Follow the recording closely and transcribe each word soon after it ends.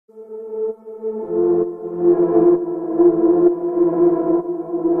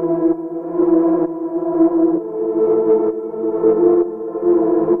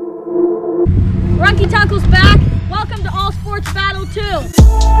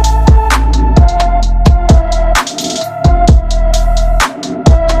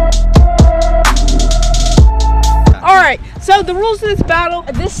Alright, so the rules of this battle,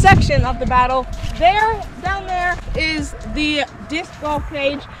 this section of the battle, down there is the disc golf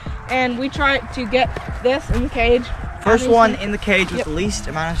cage, and we try to get this in the cage. First one in the cage with the least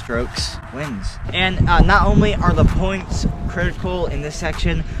amount of strokes wins. And not only are the points critical in this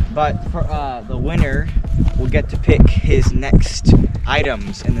section, but for the winner will get to pick his next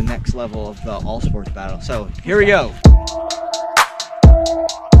items in the next level of the all sports battle. So here we go.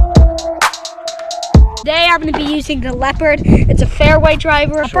 Today I'm going to be using the Leopard. It's a fairway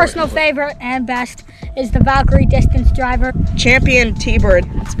driver. My personal favorite and best is the Valkyrie distance driver. Champion T-Bird.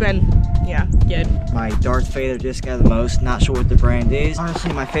 It's been, yeah, good. My Darth Vader disc out of the most, not sure what the brand is.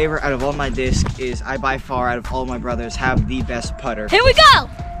 Honestly, my favorite out of all my discs is I by far out of all my brothers have the best putter. Here we go!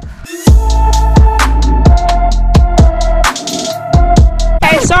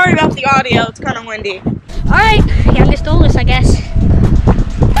 Hey, sorry about the audio, it's kind of windy. Alright, youngest oldest, I guess.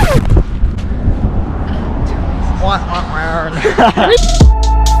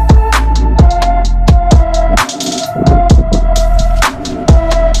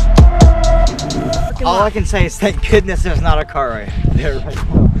 All I can say is thank goodness there's not a car right there right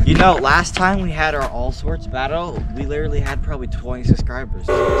now. You know, last time we had our all sorts battle, we literally had probably 20 subscribers.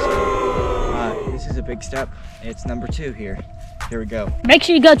 So, this is a big step. It's number 2 here. Here we go. Make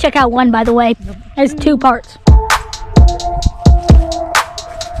sure you go check out 1, by the way. There's 2 parts.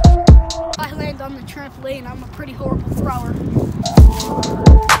 I land on the trampoline. I'm a pretty horrible thrower.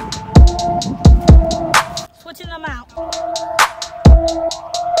 Switching them out.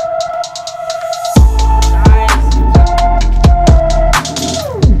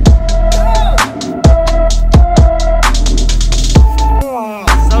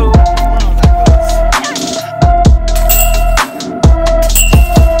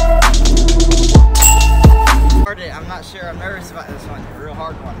 I'm not sure. I'm nervous about this one. A real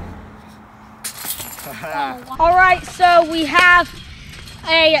hard one. All right, so we have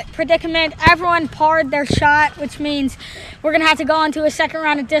a predicament. Everyone parred their shot, which means we're gonna have to go on to a second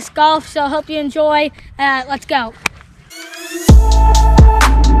round of disc golf. So hope you enjoy. Let's go.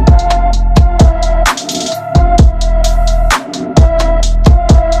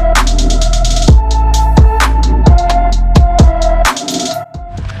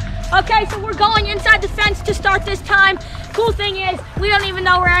 Okay, so we're going inside the fence to start this time. Cool thing is, we don't even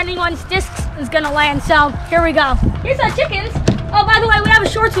know where anyone's discs is gonna land, so here we go. Here's our chickens. Oh, by the way, we have a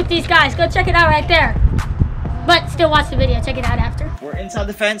shorts with these guys. Go check it out right there. But still watch the video, check it out after. We're inside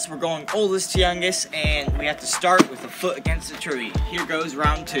the fence, we're going oldest to youngest, and we have to start with a foot against the tree. Here goes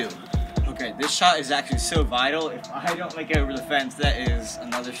round 2. Okay, this shot is actually so vital. If I don't make it over the fence, that is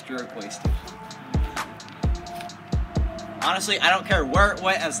another stroke wasted. Honestly, I don't care where it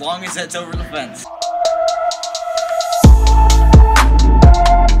went as long as it's over the fence.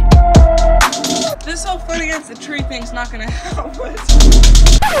 This whole foot against the tree thing's not gonna help. I'm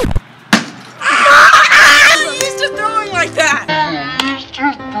used to throwing like that.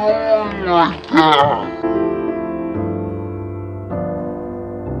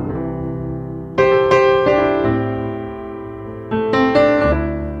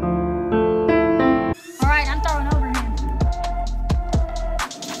 Alright, I'm throwing overhand.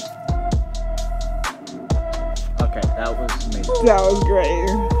 Okay, that was amazing. That was great.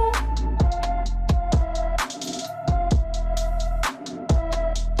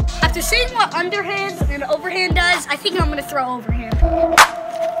 After seeing what underhand and overhand does, I think I'm gonna throw overhand.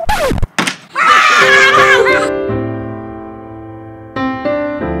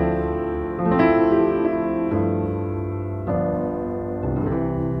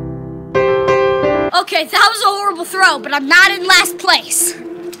 Okay, that was a horrible throw, but I'm not in last place.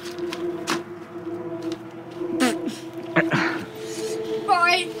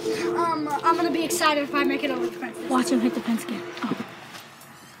 Alright, I'm gonna be excited if I make it over the fence. Watch him hit the fence again. Oh.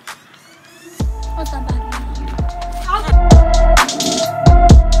 What's that bad?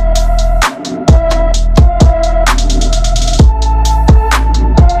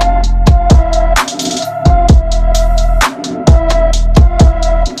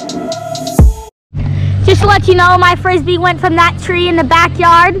 Just to let you know, my frisbee went from that tree in the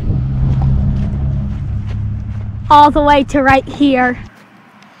backyard all the way to right here.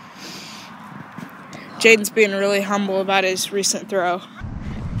 Jaden's being really humble about his recent throw.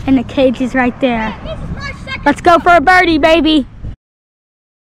 And the cage is right there. Let's go for a birdie, baby.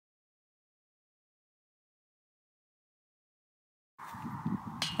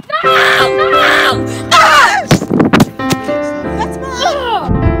 No! No! Yes! That's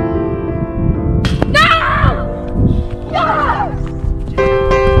mine! No! Yes!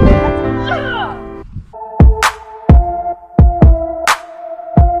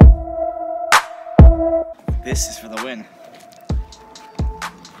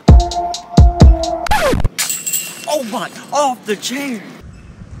 off the chair.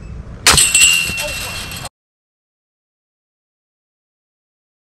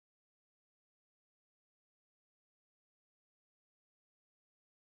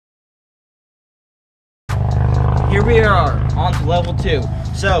 Here we are, on to level 2.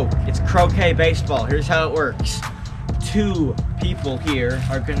 So, it's croquet baseball. Here's how it works. 2 people here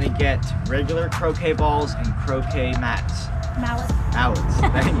are gonna get regular croquet balls and croquet mats. Mallets.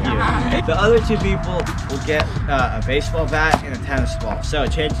 Thank you. The other 2 people will get a baseball bat and a tennis ball. So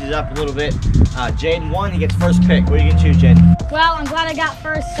it changes it up a little bit. Jaden won, he gets first pick. What are you gonna choose, Jaden? Well, I'm glad I got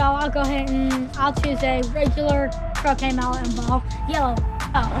first, so I'll go ahead and I'll choose a regular croquet mallet and ball. Yellow.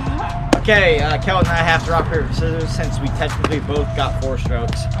 Oh. Okay, Kelvin and I have to rock, paper, scissors since we technically both got 4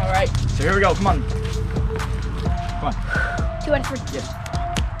 strokes. All right. So here we go, come on. Come on. 2 and 3. Yes.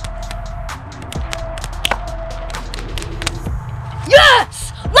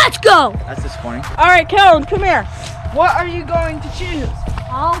 Yes! Let's go! That's disappointing. All right, Kelvin, come here. What are you going to choose?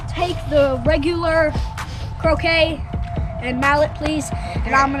 I'll take the regular croquet and mallet, please,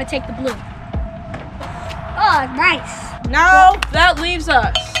 and I'm gonna take the blue. Oh, nice. Now that leaves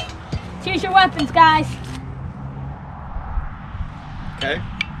us. Choose your weapons, guys. Okay.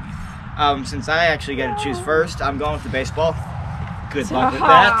 Since I actually get to choose first, I'm going with the baseball. Good luck with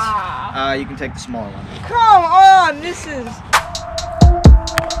that. You can take the smaller one. Come on, this is.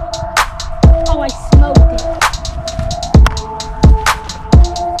 Oh, I smoked it.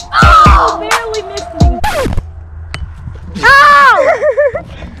 Oh, barely missed me. Ow!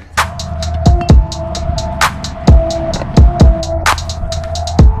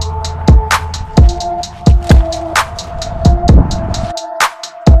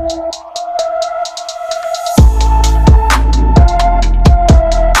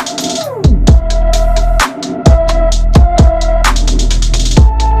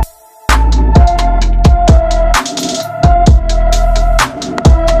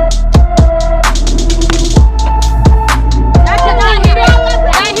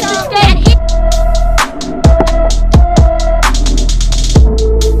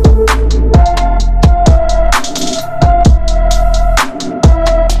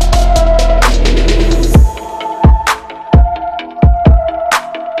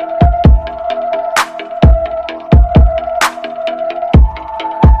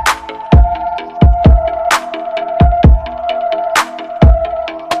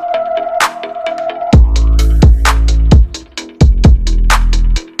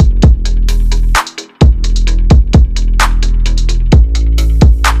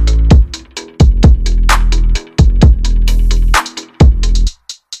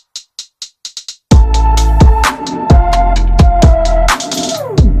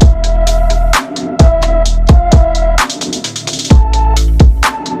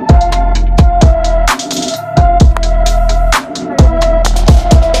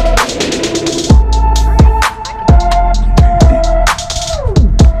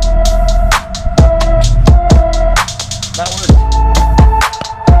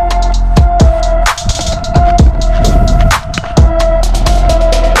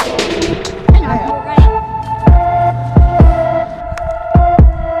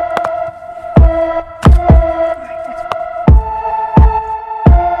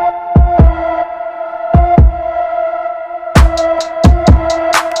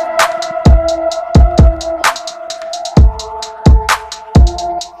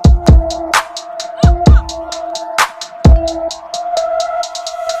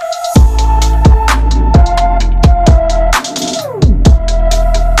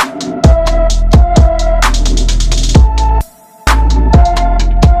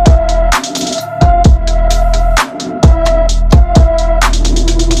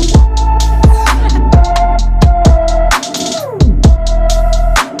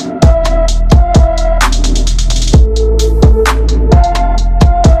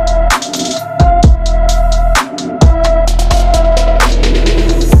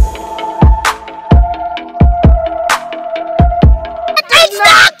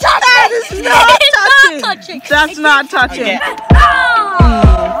 That's not touching. Okay.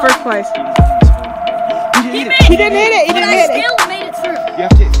 First place. He didn't hit it. He didn't hit it. He But didn't I hit it. still made it through. You have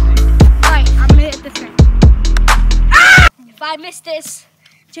to hit it. Right, I'm gonna hit this thing. Ah! If I miss this,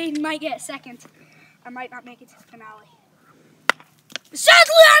 Jaden might get second. I might not make it to the finale.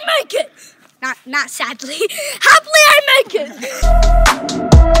 Sadly, I make it. Not sadly. Happily, I make it.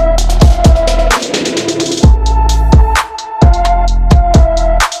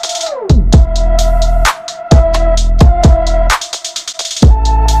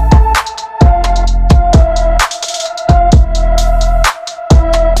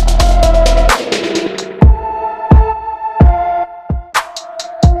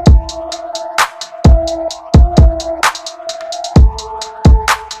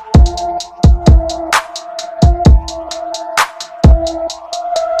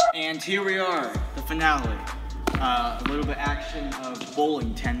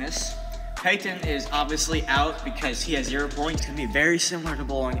 tennis. Peyton is obviously out because he has 0 points. It's gonna be very similar to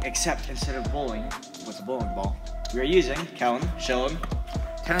bowling, except instead of bowling, what's a bowling ball? We are using, Kellen, show him,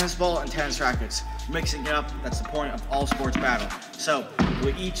 tennis ball and tennis rackets. Mixing it up, that's the point of all sports battle. So,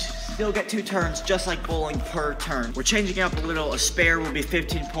 we each still get 2 turns, just like bowling per turn. We're changing it up a little. A spare will be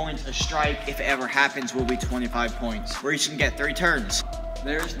 15 points, a strike, if it ever happens, will be 25 points. We're each gonna get 3 turns.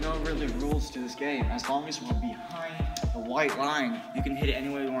 There's no really rules to this game. As long as we're behind the white line, you can hit it any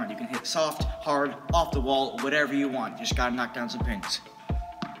way you want. You can hit soft, hard, off the wall, whatever you want. You just gotta knock down some pins.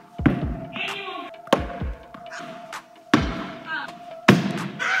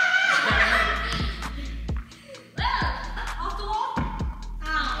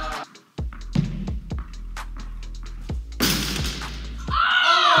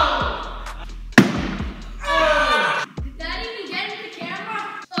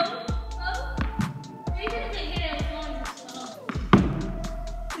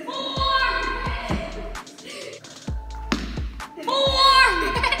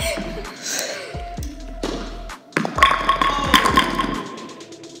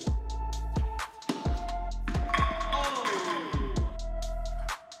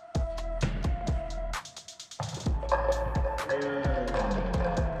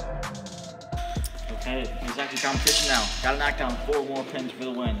 Okay, it's actually competition now. Gotta knock down 4 more pins for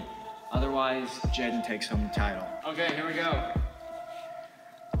the win. Otherwise, Jaden takes home the title. Okay, here we go.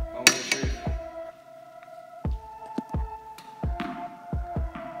 Moment of truth.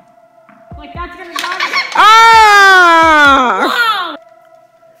 Like that's gonna go. Ah! Whoa!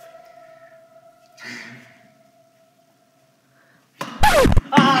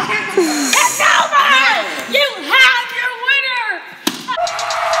 It's over! You have your winner!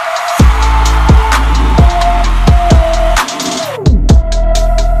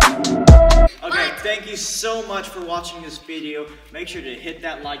 Okay, thank you so much for watching this video. Make sure to hit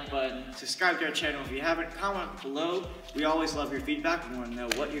that like button, subscribe to our channel if you haven't, comment below. We always love your feedback. We want to know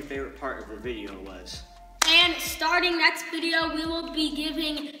what your favorite part of the video was. And starting next video, we will be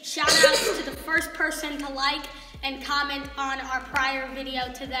giving shout outs to the first person to like and comment on our prior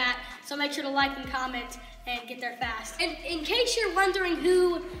video to that. So make sure to like and comment and get there fast. And in case you're wondering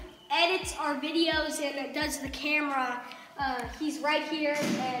who edits our videos and does the camera, he's right here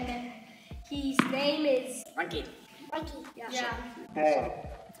and his name is Frankie. Frankie. Yeah. Hey.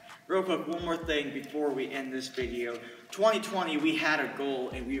 Real quick, one more thing before we end this video. 2020, we had a goal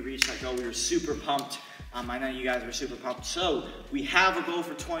and we reached that goal. We were super pumped. I know you guys were super pumped. So we have a goal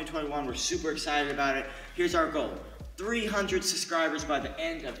for 2021. We're super excited about it. Here's our goal: 300 subscribers by the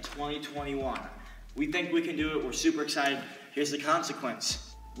end of 2021. We think we can do it. We're super excited. Here's the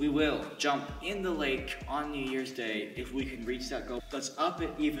consequence: we will jump in the lake on New Year's Day if we can reach that goal. Let's up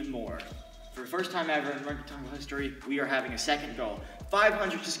it even more. For the first time ever in Rectangle history, we are having a second goal.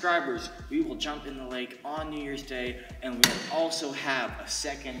 500 subscribers, we will jump in the lake on New Year's Day, and we will also have a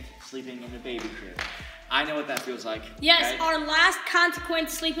second sleeping in the baby crib. I know what that feels like. Yes, okay? our last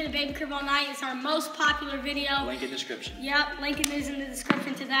consequence, sleep in the baby crib all night, is our most popular video. Link in description. Yep, link is in the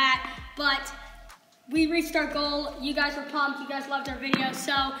description to that. But we reached our goal. You guys were pumped. You guys loved our video.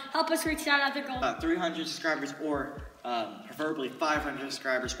 So help us reach that other goal. 300 subscribers or preferably 500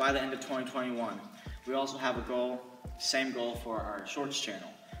 subscribers by the end of 2021. We also have a goal, same goal for our shorts channel.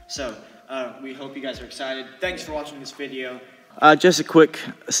 So we hope you guys are excited. Thanks for watching this video. Just a quick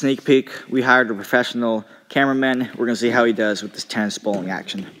sneak peek. We hired a professional cameraman. We're gonna see how he does with this tennis bowling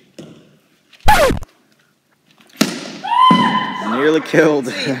action. Nearly killed.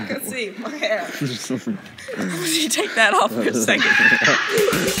 See my hair. Would you take that off for a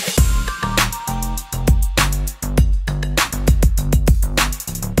second?